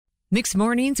Mixed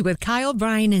Mornings with Kyle,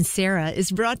 Bryan, and Sarah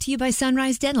is brought to you by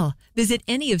Sunrise Dental. Visit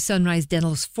any of Sunrise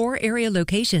Dental's 4 area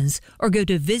locations or go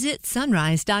to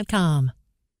visitsunrise.com.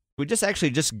 We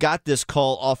just got this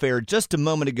call off air just a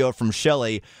moment ago from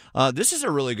Shelly. This is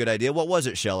a really good idea. What was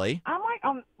it, Shelly?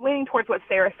 I'm leaning towards what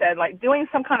Sarah said, like doing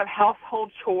some kind of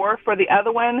household chore for the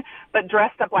other one, but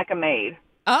dressed up like a maid.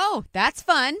 Oh, that's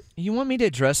fun. You want me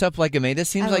to dress up like a maid? This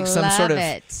seems like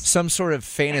some sort of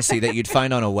fantasy that you'd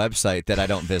find on a website that I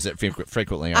don't visit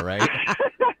frequently, all right?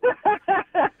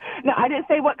 No, I didn't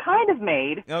say what kind of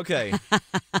maid. Okay.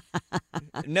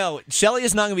 No, Shelly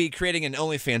is not going to be creating an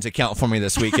OnlyFans account for me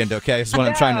this weekend, okay? That's what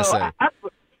I'm trying to say.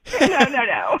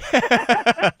 No.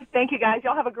 Thank you, guys.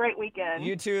 Y'all have a great weekend.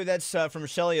 You too. That's from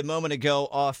Shelly a moment ago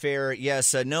off air.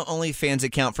 Yes, no OnlyFans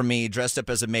account for me, dressed up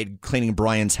as a maid cleaning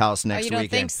Bryan's house next weekend. You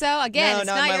don't think so? Again, it's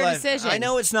not your decision. I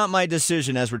know it's not my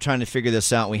decision as we're trying to figure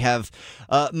this out. We have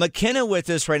McKenna with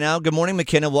us right now. Good morning,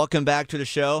 McKenna. Welcome back to the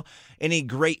show. Any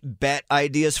great bet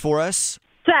ideas for us?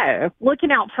 So,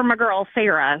 looking out for my girl,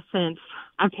 Sarah, since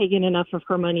I'm taking enough of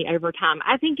her money over time,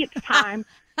 I think it's time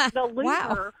the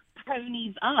loser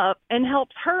ponies up and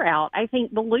helps her out. I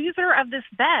think the loser of this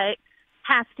bet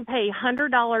has to pay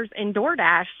 $100 in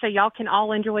DoorDash so y'all can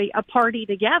all enjoy a party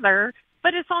together,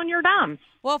 but it's on your dime.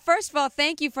 Well, first of all,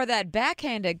 thank you for that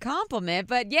backhanded compliment.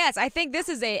 But yes, I think this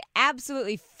is a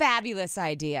absolutely fabulous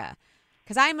idea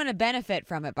because I'm going to benefit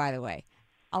from it, by the way.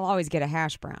 I'll always get a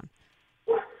hash brown.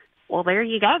 Well, there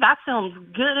you go. That sounds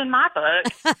good in my book.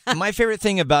 My favorite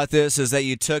thing about this is that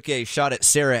you took a shot at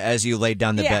Sarah as you laid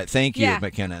down the bet. Thank you,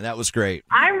 McKenna. That was great.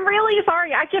 I'm really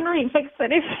sorry. I can fix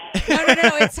it.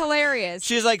 No. It's hilarious.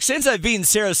 She's like, since I've beaten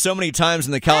Sarah so many times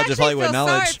in the College of Hollywood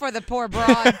Knowledge. Sorry for the poor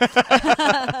broad.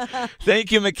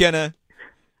 Thank you, McKenna.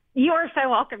 You are so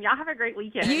welcome. Y'all have a great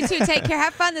weekend. You too. Take care.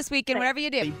 Have fun this weekend, whatever you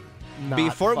do.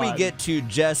 Before we get to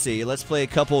Jesse, let's play a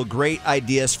couple of great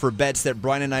ideas for bets that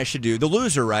Bryan and I should do. The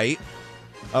loser, right,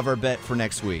 of our bet for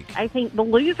next week. I think the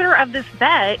loser of this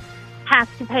bet has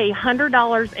to pay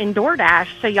 $100 in DoorDash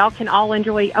so y'all can all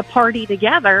enjoy a party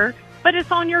together, but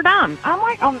it's on your dime.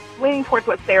 I'm leaning towards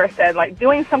what Sarah said, like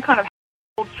doing some kind of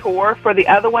household chore for the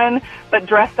other one, but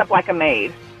dressed up like a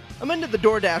maid. I'm into the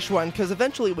DoorDash one because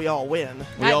eventually we all win.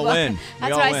 We all win.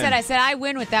 That's what I said. I said I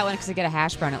win with that one because I get a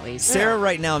hash brown at least. Sarah,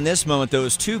 right now in this moment, though,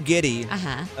 is too giddy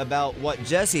about what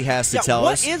Jesse has to tell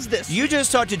us. What is this? You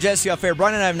just talked to Jesse off air.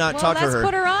 Bryan and I have not talked to her. Let's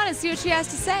put her on and see what she has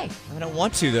to say. I don't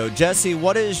want to, though. Jesse,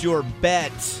 what is your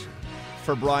bet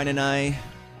for Bryan and I?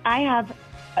 I'm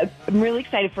really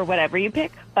excited for whatever you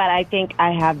pick, but I think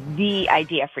I have the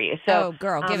idea for you. So,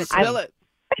 girl, give it to me. Spill it.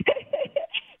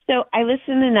 So I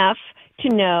listen enough to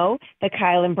know that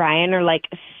Kyle and Bryan are like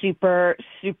super,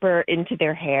 super into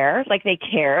their hair. Like they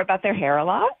care about their hair a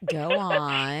lot. Go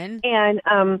on. And,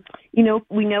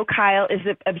 we know Kyle is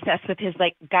obsessed with his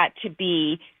like got to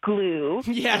be glue.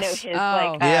 Yes. His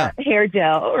hair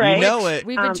gel, right? You know it.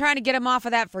 We've been trying to get him off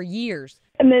of that for years.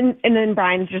 And then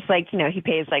Bryan's just like, he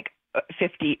pays like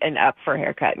 $50 and up for a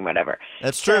haircut and whatever.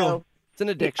 That's true. So, it's an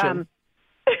addiction.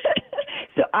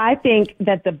 So I think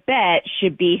that the bet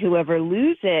should be whoever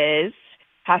loses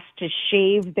has to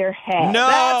shave their head. No.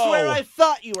 That's where I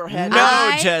thought you were headed.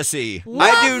 No, Jesse. No.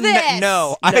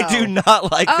 I do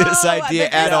not like this idea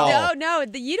at all. No,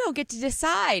 you don't get to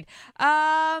decide.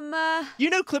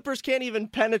 Clippers can't even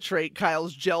penetrate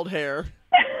Kyle's gelled hair.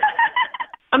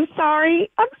 I'm sorry,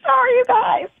 you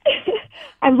guys.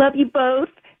 I love you both,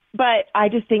 but I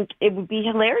just think it would be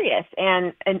hilarious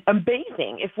and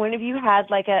amazing if one of you had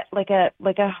like a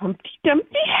Humpty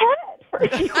Dumpty head for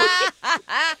you.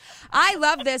 I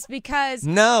love this because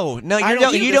you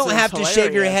don't have to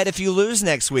shave your head if you lose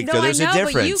next week. No, though. There's I know, a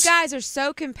difference. But you guys are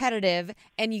so competitive,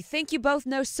 and you think you both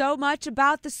know so much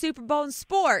about the Super Bowl and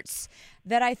sports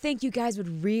that I think you guys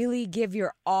would really give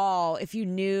your all if you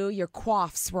knew your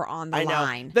quaffs were on the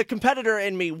line. The competitor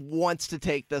in me wants to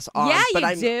take this on. Yeah,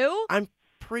 but you do. I'm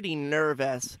pretty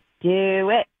nervous. Do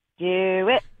it.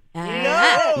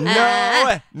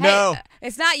 No. Hey,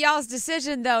 it's not y'all's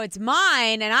decision, though. It's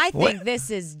mine, and I think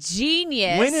this is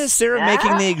genius. When is Sarah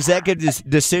making the executive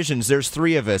decisions? There's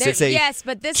 3 of us. It's a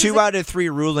but this 2 out of 3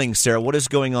 ruling, Sarah. What is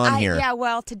going on here? Yeah,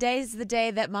 well, today's the day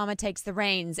that Mama takes the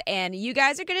reins, and you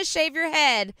guys are going to shave your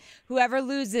head, whoever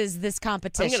loses this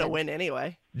competition. I'm going to win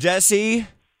anyway. Jesse,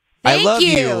 I love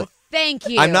you. Thank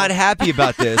you. I'm not happy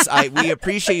about this. We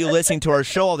appreciate you listening to our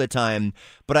show all the time,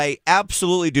 but I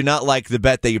absolutely do not like the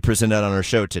bet that you presented on our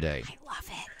show today. I love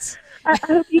it. I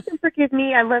hope you can forgive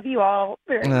me. I love you all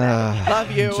very much.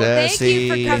 Love you. Jesse.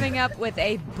 Thank you for coming up with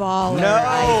a baller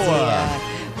idea.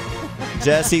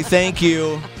 Jesse, thank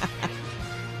you.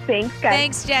 Thanks, guys.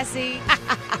 Thanks, Jesse.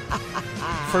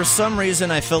 For some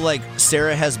reason, I feel like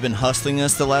Sarah has been hustling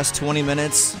us the last 20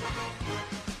 minutes.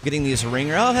 Getting these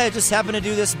ringer. Oh, hey, just happened to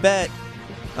do this bet.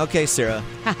 Okay, Sarah.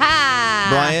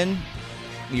 Bryan,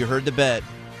 you heard the bet.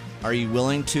 Are you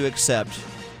willing to accept?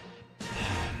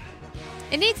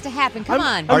 It needs to happen. Come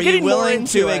on. Are you willing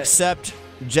to accept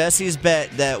Jesse's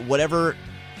bet that whatever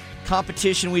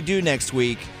competition we do next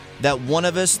week, that one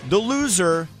of us, the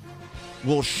loser,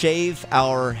 will shave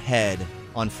our head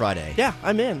on Friday? Yeah,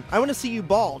 I'm in. I want to see you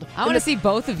bald. I want to see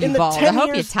both of you bald. I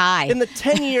hope you tie. In the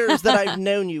 10 years that I've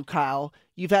known you, Kyle,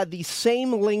 you've had the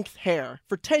same length hair.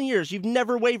 For 10 years, you've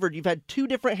never wavered. You've had 2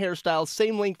 different hairstyles,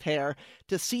 same length hair.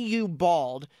 To see you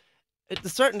bald, it's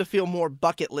starting to feel more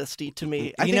bucket listy to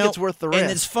me. I think it's worth the risk.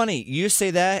 And it's funny, you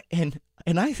say that, and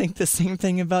I think the same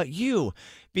thing about you,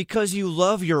 because you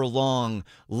love your long,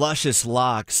 luscious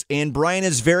locks. And Bryan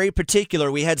is very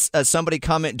particular. We had somebody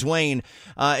comment, Dwayne,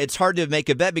 it's hard to make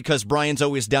a bet because Bryan's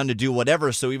always down to do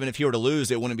whatever, so even if he were to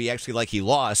lose, it wouldn't be actually like he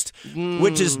lost,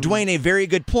 which is, Dwayne, a very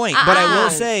good point. But I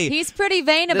will say, he's pretty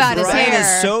vain about his hair. Bryan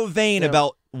is so vain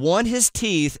about, 1, his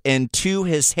teeth, and 2,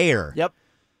 his hair. Yep.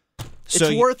 So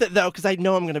it's worth it, though, because I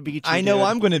know I'm going to beat you. I know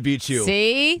I'm going to beat you.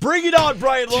 See? Bring it on,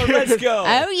 Bryan Lord. Let's go.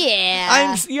 Oh,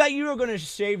 yeah. You are going to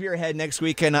shave your head next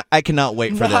week, and I cannot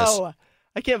wait for this.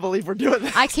 I can't believe we're doing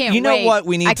this. I can't wait. You know what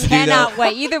we need to do, though? I cannot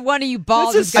wait. Either one of you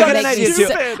balls This is is going to so make me stupid.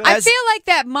 sick. I feel like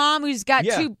that mom who's got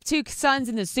two sons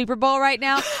in the Super Bowl right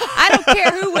now. I don't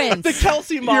care who wins. The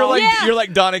Kelsey mom. You're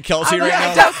like Donna Kelsey right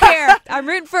now. I don't care. I'm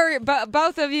rooting for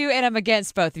both of you, and I'm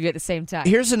against both of you at the same time.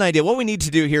 Here's an idea. What we need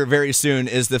to do here very soon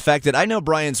is the fact that I know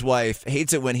Bryan's wife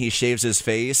hates it when he shaves his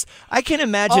face. I can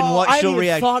imagine what she'll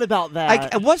react. I thought about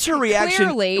that. What's her reaction?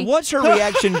 Clearly. What's her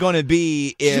reaction going to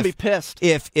be She's gonna be pissed.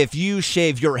 if you shave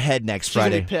your head next She's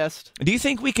Friday? gonna be pissed. Do you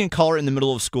think we can call her in the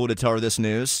middle of school to tell her this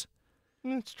news?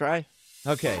 Let's try.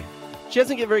 Okay. She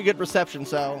doesn't get very good reception,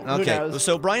 so who knows?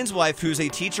 So Bryan's wife, who's a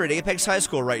teacher at Apex High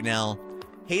School right now,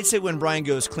 hates it when Bryan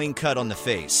goes clean cut on the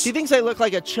face. She thinks I look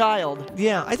like a child.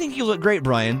 Yeah, I think you look great,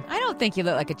 Bryan. I don't think you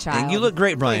look like a child. And you look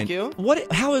great, Bryan. Thank you.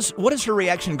 What is her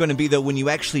reaction going to be, though, when you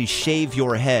actually shave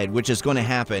your head, which is going to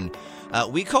happen?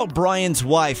 We call Bryan's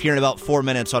wife here in about 4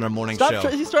 minutes on our morning show.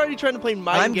 He's already trying to play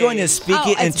mind games. I'm going to speak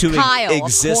it it's into Kyle, of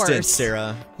existence, course.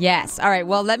 Sarah. Yes. All right.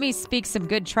 Well, let me speak some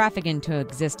good traffic into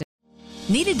existence.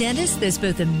 Need a dentist that's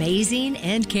both amazing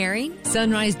and caring?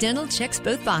 Sunrise Dental checks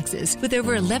both boxes with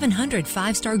over 1,100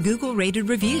 5-star Google-rated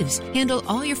reviews. Handle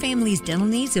all your family's dental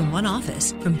needs in one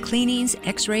office, from cleanings,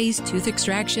 x-rays, tooth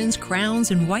extractions,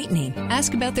 crowns, and whitening.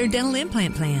 Ask about their dental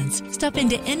implant plans. Stop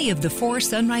into any of the 4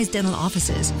 Sunrise Dental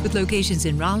offices with locations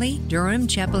in Raleigh, Durham,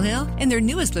 Chapel Hill, and their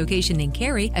newest location in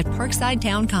Cary at Parkside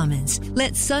Town Commons.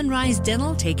 Let Sunrise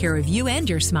Dental take care of you and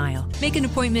your smile. Make an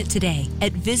appointment today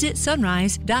at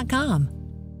visitsunrise.com.